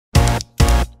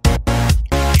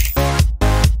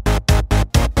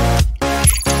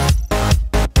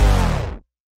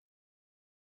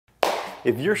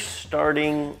If you're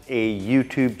starting a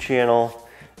YouTube channel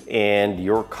and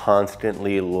you're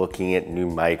constantly looking at new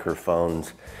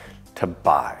microphones to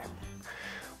buy,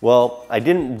 well, I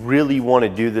didn't really want to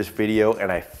do this video,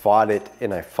 and I fought it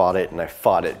and I fought it and I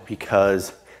fought it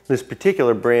because this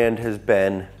particular brand has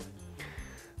been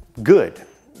good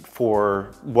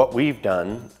for what we've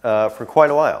done for quite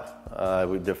a while.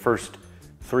 The first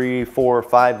 3, 4,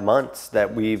 5 months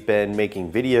that we've been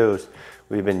making videos,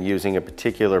 we've been using a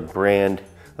particular brand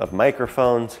of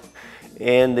microphones,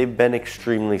 and they've been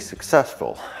extremely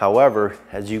successful. However,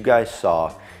 as you guys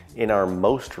saw in our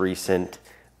most recent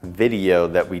video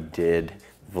that we did,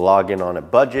 vlogging on a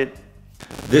budget,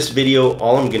 this video,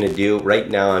 all I'm gonna do right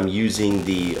now, I'm using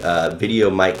the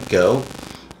Videomic Go,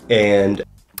 and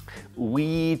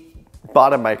we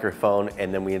bought a microphone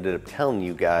and then we ended up telling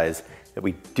you guys that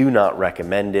we do not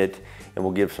recommend it and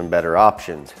we'll give some better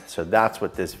options. So that's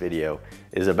what this video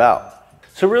is about.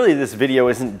 So really this video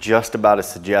isn't just about a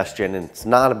suggestion, and it's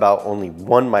not about only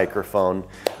one microphone.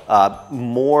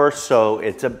 More so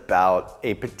it's about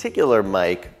a particular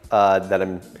mic that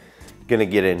I'm gonna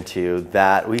get into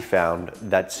that we found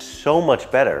that's so much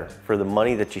better for the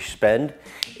money that you spend.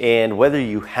 And whether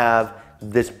you have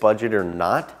this budget or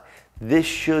not, this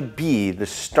should be the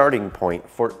starting point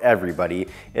for everybody,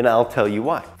 and I'll tell you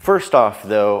why. First off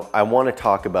though, I wanna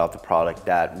talk about the product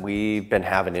that we've been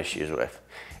having issues with,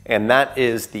 and that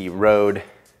is the Rode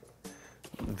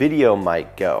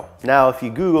Videomic Go. Now, if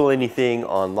you Google anything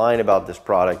online about this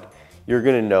product, you're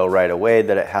gonna know right away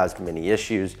that it has many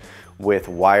issues with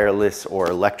wireless or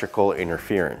electrical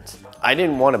interference. I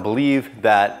didn't wanna believe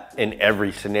that in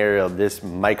every scenario this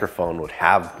microphone would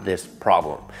have this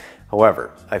problem.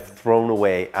 However, I've thrown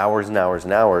away hours and hours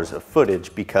and hours of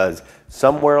footage because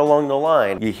somewhere along the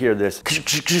line, you hear this.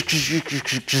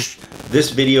 This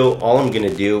video, all I'm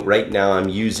gonna do right now, I'm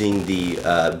using the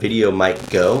Videomic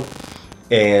Go,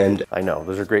 and I know,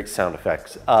 those are great sound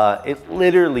effects. It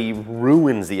literally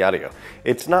ruins the audio.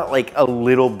 It's not like a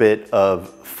little bit of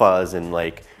fuzz and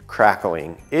like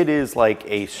crackling. It is like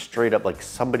a straight up, like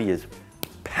somebody is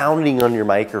pounding on your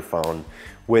microphone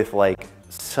with like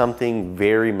something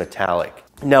very metallic.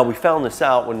 Now, we found this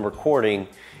out when recording,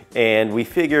 and we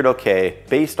figured, okay,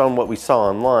 based on what we saw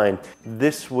online,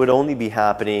 this would only be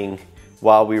happening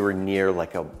while we were near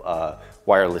like a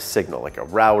wireless signal, like a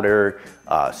router,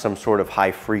 some sort of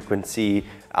high frequency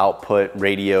output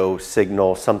radio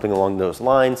signal, something along those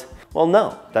lines. Well,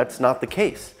 no, that's not the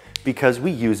case because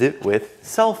we use it with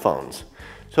cell phones.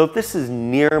 So if this is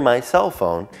near my cell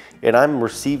phone and I'm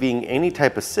receiving any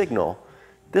type of signal,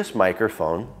 this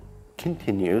microphone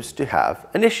continues to have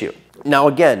an issue. Now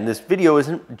again, this video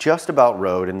isn't just about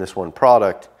Rode and this one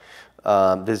product.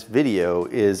 This video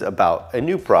is about a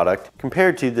new product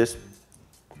compared to this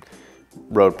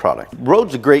Rode product.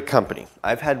 Rode's a great company.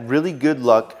 I've had really good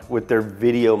luck with their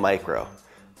Video Micro.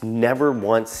 Never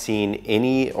once seen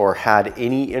any or had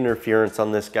any interference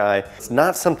on this guy. It's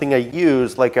not something I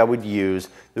use like I would use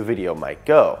the Videomic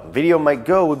Go. Videomic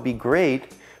Go would be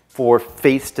great for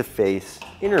face-to-face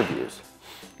interviews.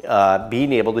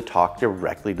 Being able to talk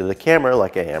directly to the camera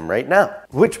like I am right now.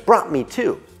 Which brought me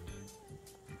to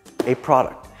a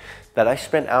product that I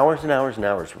spent hours and hours and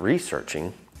hours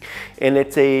researching, and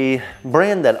it's a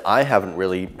brand that I haven't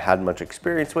really had much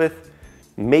experience with.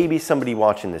 Maybe somebody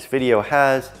watching this video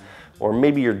has, or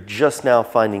maybe you're just now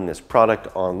finding this product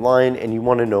online and you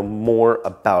want to know more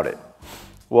about it.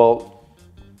 Well,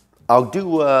 I'll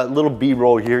do a little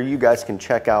B-roll here. You guys can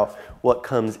check out what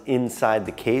comes inside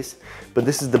the case, but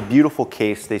this is the beautiful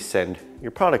case they send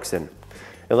your products in.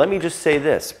 And let me just say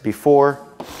this before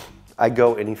I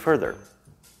go any further.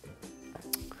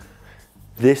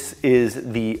 This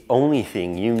is the only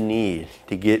thing you need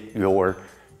to get your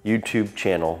YouTube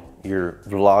channel, your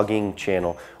vlogging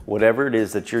channel, whatever it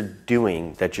is that you're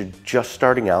doing, that you're just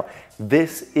starting out.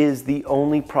 This is the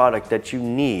only product that you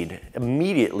need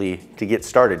immediately to get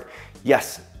started.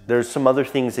 Yes, there's some other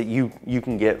things that you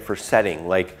can get for setting,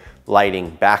 like lighting,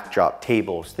 backdrop,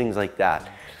 tables, things like that.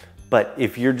 But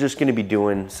if you're just gonna be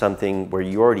doing something where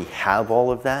you already have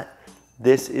all of that,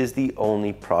 this is the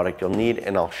only product you'll need,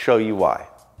 and I'll show you why.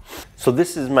 So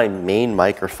this is my main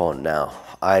microphone now.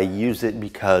 I use it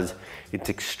because it's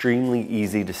extremely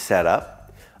easy to set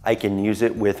up. I can use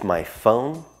it with my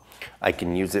phone. I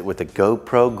can use it with a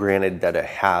GoPro, granted that I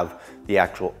have the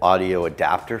actual audio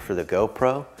adapter for the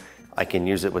GoPro. I can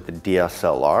use it with the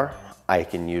DSLR. I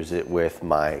can use it with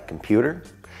my computer.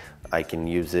 I can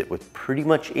use it with pretty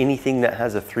much anything that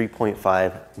has a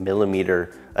 3.5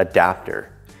 millimeter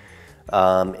adapter.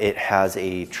 It has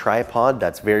a tripod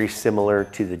that's very similar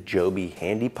to the Joby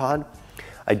HandyPod.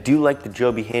 I do like the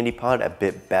Joby HandyPod a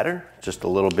bit better, just a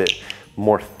little bit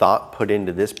more thought put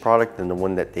into this product than the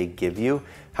one that they give you.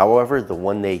 However, the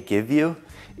one they give you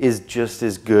is just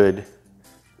as good.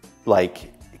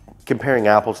 Like, comparing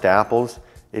apples to apples,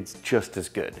 it's just as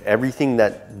good. Everything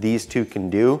that these two can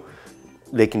do,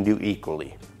 they can do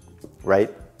equally,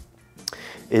 right?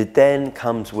 It then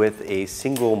comes with a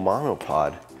single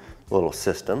monopod little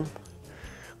system,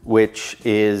 which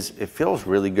is, it feels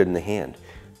really good in the hand.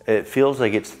 It feels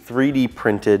like it's 3D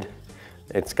printed.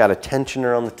 It's got a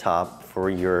tensioner on the top for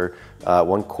your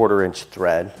 1/4 inch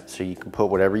thread, so you can put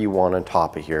whatever you want on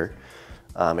top of here.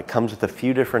 It comes with a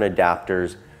few different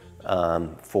adapters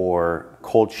for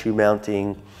cold shoe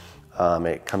mounting.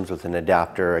 It comes with an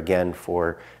adapter again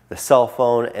for the cell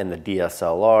phone and the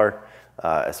DSLR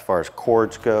as far as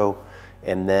cords go.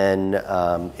 And then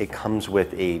it comes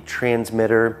with a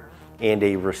transmitter and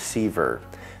a receiver.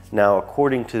 Now,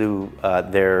 according to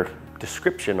their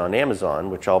description on Amazon,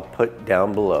 which I'll put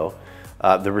down below,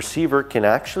 the receiver can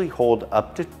actually hold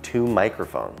up to 2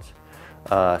 microphones.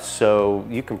 So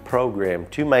you can program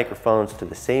 2 microphones to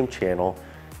the same channel,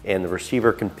 and the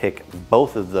receiver can pick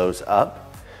both of those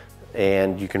up,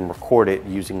 and you can record it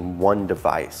using one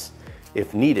device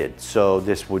if needed. So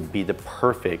this would be the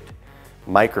perfect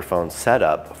microphone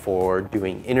setup for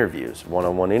doing interviews,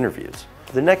 one-on-one interviews.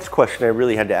 The next question I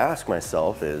really had to ask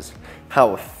myself is,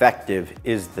 how effective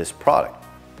is this product?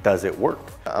 Does it work?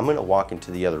 I'm gonna walk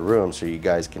into the other room so you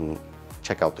guys can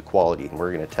check out the quality, and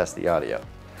we're gonna test the audio.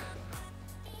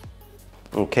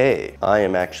 Okay, I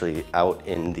am actually out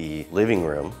in the living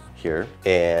room here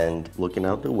and looking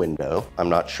out the window. I'm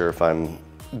not sure if I'm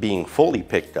being fully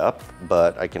picked up,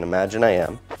 but I can imagine I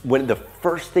am. When the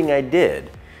first thing I did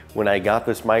when I got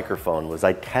this microphone was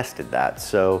I tested that.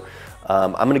 So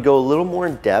I'm gonna go a little more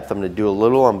in depth. I'm gonna do a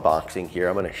little unboxing here.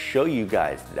 I'm gonna show you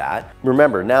guys that.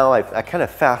 Remember, now I kind of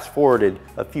fast forwarded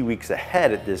a few weeks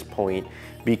ahead at this point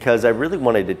because I really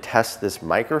wanted to test this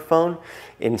microphone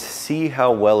and see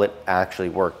how well it actually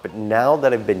worked. But now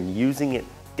that I've been using it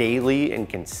daily and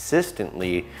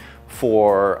consistently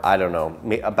for, I don't know,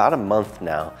 about a month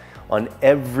now, on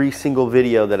every single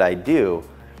video that I do,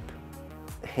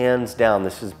 hands down,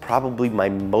 this is probably my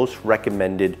most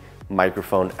recommended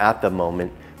microphone at the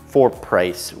moment for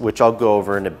price, which I'll go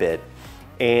over in a bit,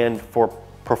 and for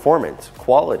performance,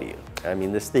 quality. I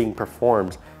mean, this thing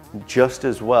performs just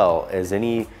as well as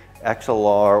any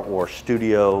XLR or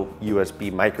studio USB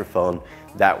microphone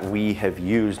that we have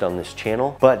used on this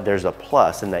channel. But there's a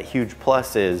plus, and that huge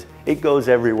plus is it goes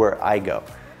everywhere I go.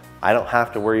 I don't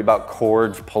have to worry about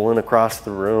cords pulling across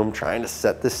the room, trying to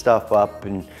set this stuff up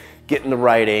and getting the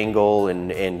right angle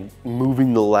and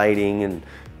moving the lighting and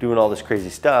doing all this crazy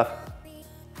stuff.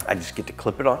 I just get to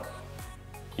clip it on.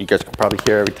 You guys can probably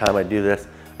hear every time I do this.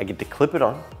 I get to clip it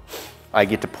on. I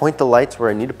get to point the lights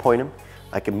where I need to point them.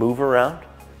 I can move around.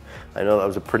 I know that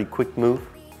was a pretty quick move.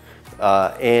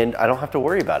 And I don't have to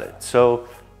worry about it. So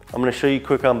I'm gonna show you a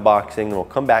quick unboxing, and we'll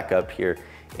come back up here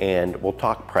and we'll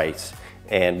talk price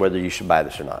and whether you should buy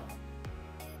this or not.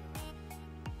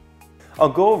 I'll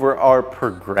go over our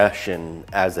progression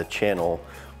as a channel,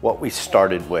 what we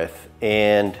started with,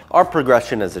 and our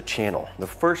progression as a channel. The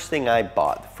first thing I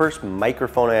bought, the first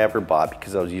microphone I ever bought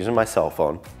because I was using my cell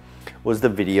phone, was the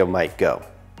Videomic Go.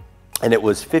 And it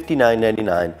was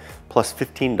 $59.99 plus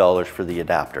 $15 for the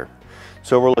adapter.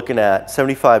 So we're looking at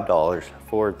 $75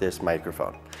 for this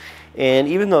microphone. And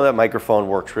even though that microphone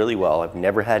works really well, I've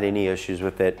never had any issues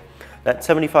with it, that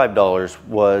 $75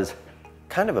 was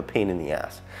kind of a pain in the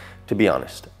ass, to be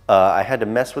honest. I had to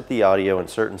mess with the audio in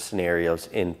certain scenarios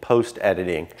in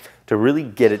post-editing to really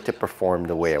get it to perform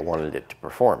the way I wanted it to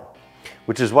perform,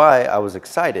 which is why I was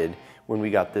excited when we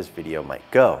got this Videomic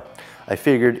Go. I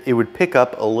figured it would pick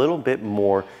up a little bit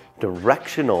more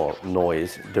directional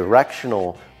noise,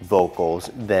 directional vocals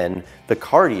than the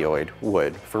cardioid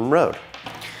would from Rode.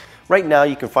 Right now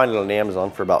you can find it on Amazon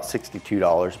for about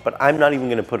 $62, but I'm not even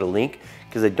gonna put a link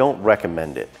because I don't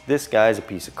recommend it. This guy's a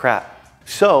piece of crap.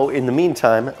 So in the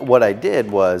meantime, what I did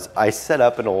was I set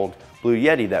up an old Blue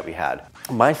Yeti that we had.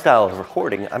 My style of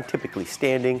recording, I'm typically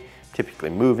standing, typically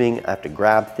moving, I have to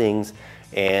grab things,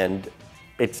 and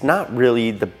it's not really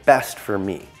the best for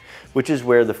me, which is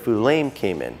where the Fulaim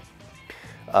came in.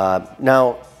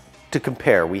 Now, to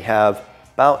compare, we have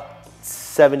about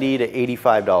 $70 to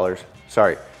 $85,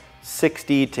 sorry,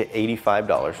 $60 to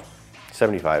 $85,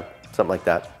 75, something like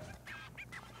that.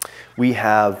 We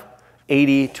have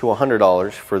 $80 to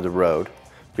 $100 for the Rode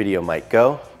Videomic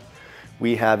Go.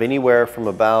 We have anywhere from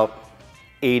about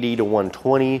 $80 to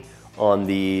 $120 on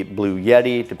the Blue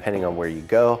Yeti, depending on where you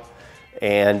go.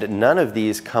 And none of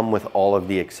these come with all of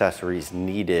the accessories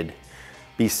needed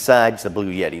besides the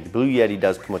Blue Yeti. The Blue Yeti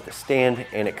does come with a stand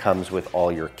and it comes with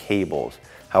all your cables.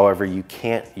 However, you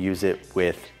can't use it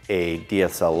with a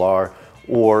DSLR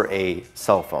or a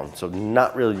cell phone. So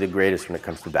not really the greatest when it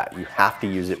comes to that. You have to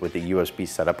use it with a USB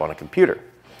setup on a computer.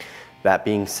 That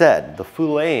being said, the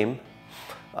Fulaim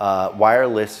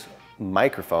wireless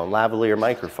microphone, lavalier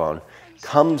microphone,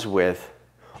 comes with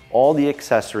all the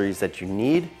accessories that you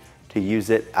need to use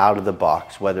it out of the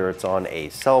box, whether it's on a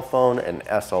cell phone, an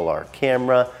SLR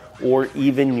camera, or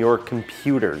even your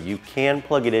computer. You can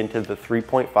plug it into the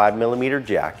 3.5mm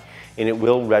jack and it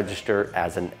will register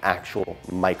as an actual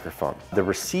microphone. The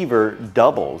receiver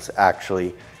doubles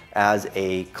actually as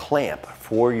a clamp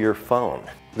for your phone.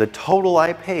 The total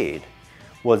I paid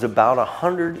was about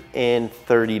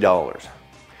 $130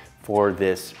 for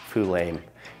this Fulaim.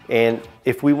 And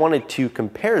if we wanted to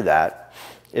compare that,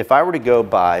 if I were to go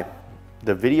buy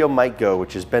the Videomic Go,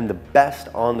 which has been the best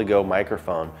on-the-go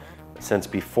microphone since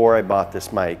before I bought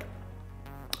this mic,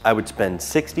 I would spend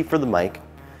 $60 for the mic,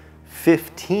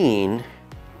 $15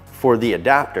 for the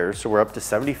adapter, so we're up to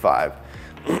 $75.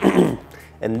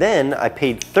 And then I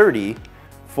paid $30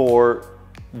 for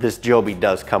this Joby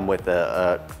does come with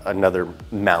another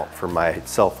mount for my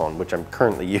cell phone, which I'm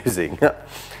currently using.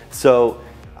 So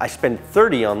I spent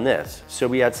 $30 on this. So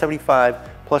we had 75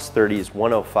 plus 30 is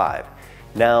 105.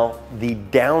 Now, the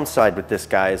downside with this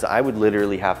guy is I would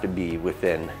literally have to be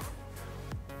within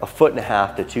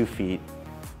 1.5 to 2 feet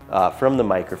from the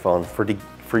microphone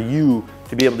for you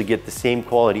to be able to get the same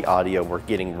quality audio we're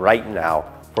getting right now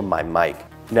from my mic.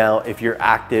 Now, if you're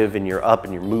active and you're up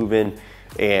and you're moving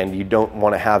and you don't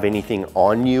want to have anything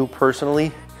on you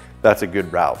personally, that's a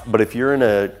good route. But if you're in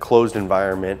a closed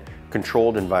environment,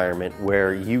 controlled environment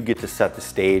where you get to set the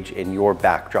stage and your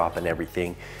backdrop and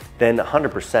everything, then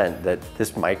 100% that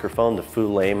this microphone, the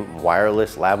Fulaim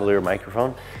wireless lavalier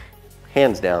microphone,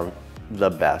 hands down the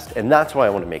best. And that's why I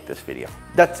want to make this video.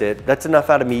 That's it. That's enough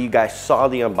out of me. You guys saw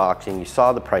the unboxing, you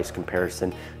saw the price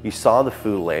comparison, you saw the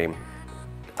Fulaim.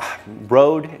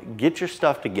 Rode, get your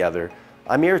stuff together.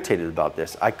 I'm irritated about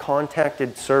this. I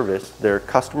contacted service, their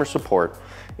customer support,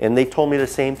 and they told me the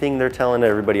same thing they're telling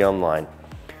everybody online.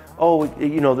 Oh,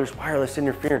 you know, there's wireless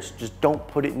interference, just don't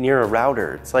put it near a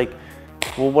router. It's like,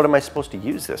 well, what am I supposed to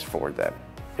use this for then?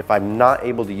 If I'm not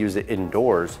able to use it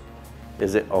indoors,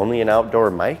 is it only an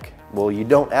outdoor mic? Well, you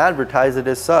don't advertise it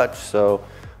as such, so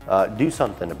do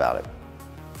something about it.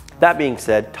 That being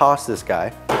said, toss this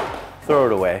guy, throw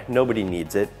it away, nobody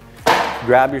needs it.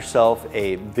 Grab yourself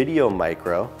a Video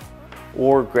Micro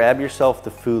or grab yourself the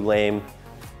Fulaim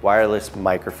wireless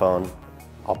microphone.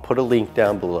 I'll put a link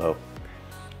down below.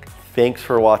 Thanks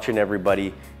for watching,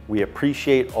 everybody. We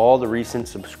appreciate all the recent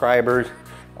subscribers,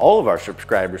 all of our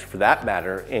subscribers for that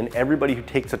matter, and everybody who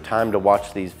takes the time to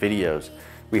watch these videos.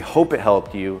 We hope it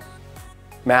helped you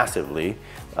massively.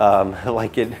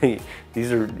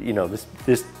 These are, you know,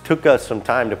 this took us some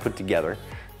time to put together.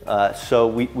 So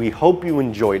we hope you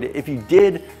enjoyed it. If you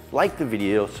did, like the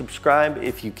video, subscribe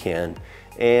if you can,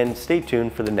 and stay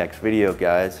tuned for the next video,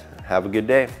 guys. Have a good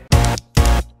day.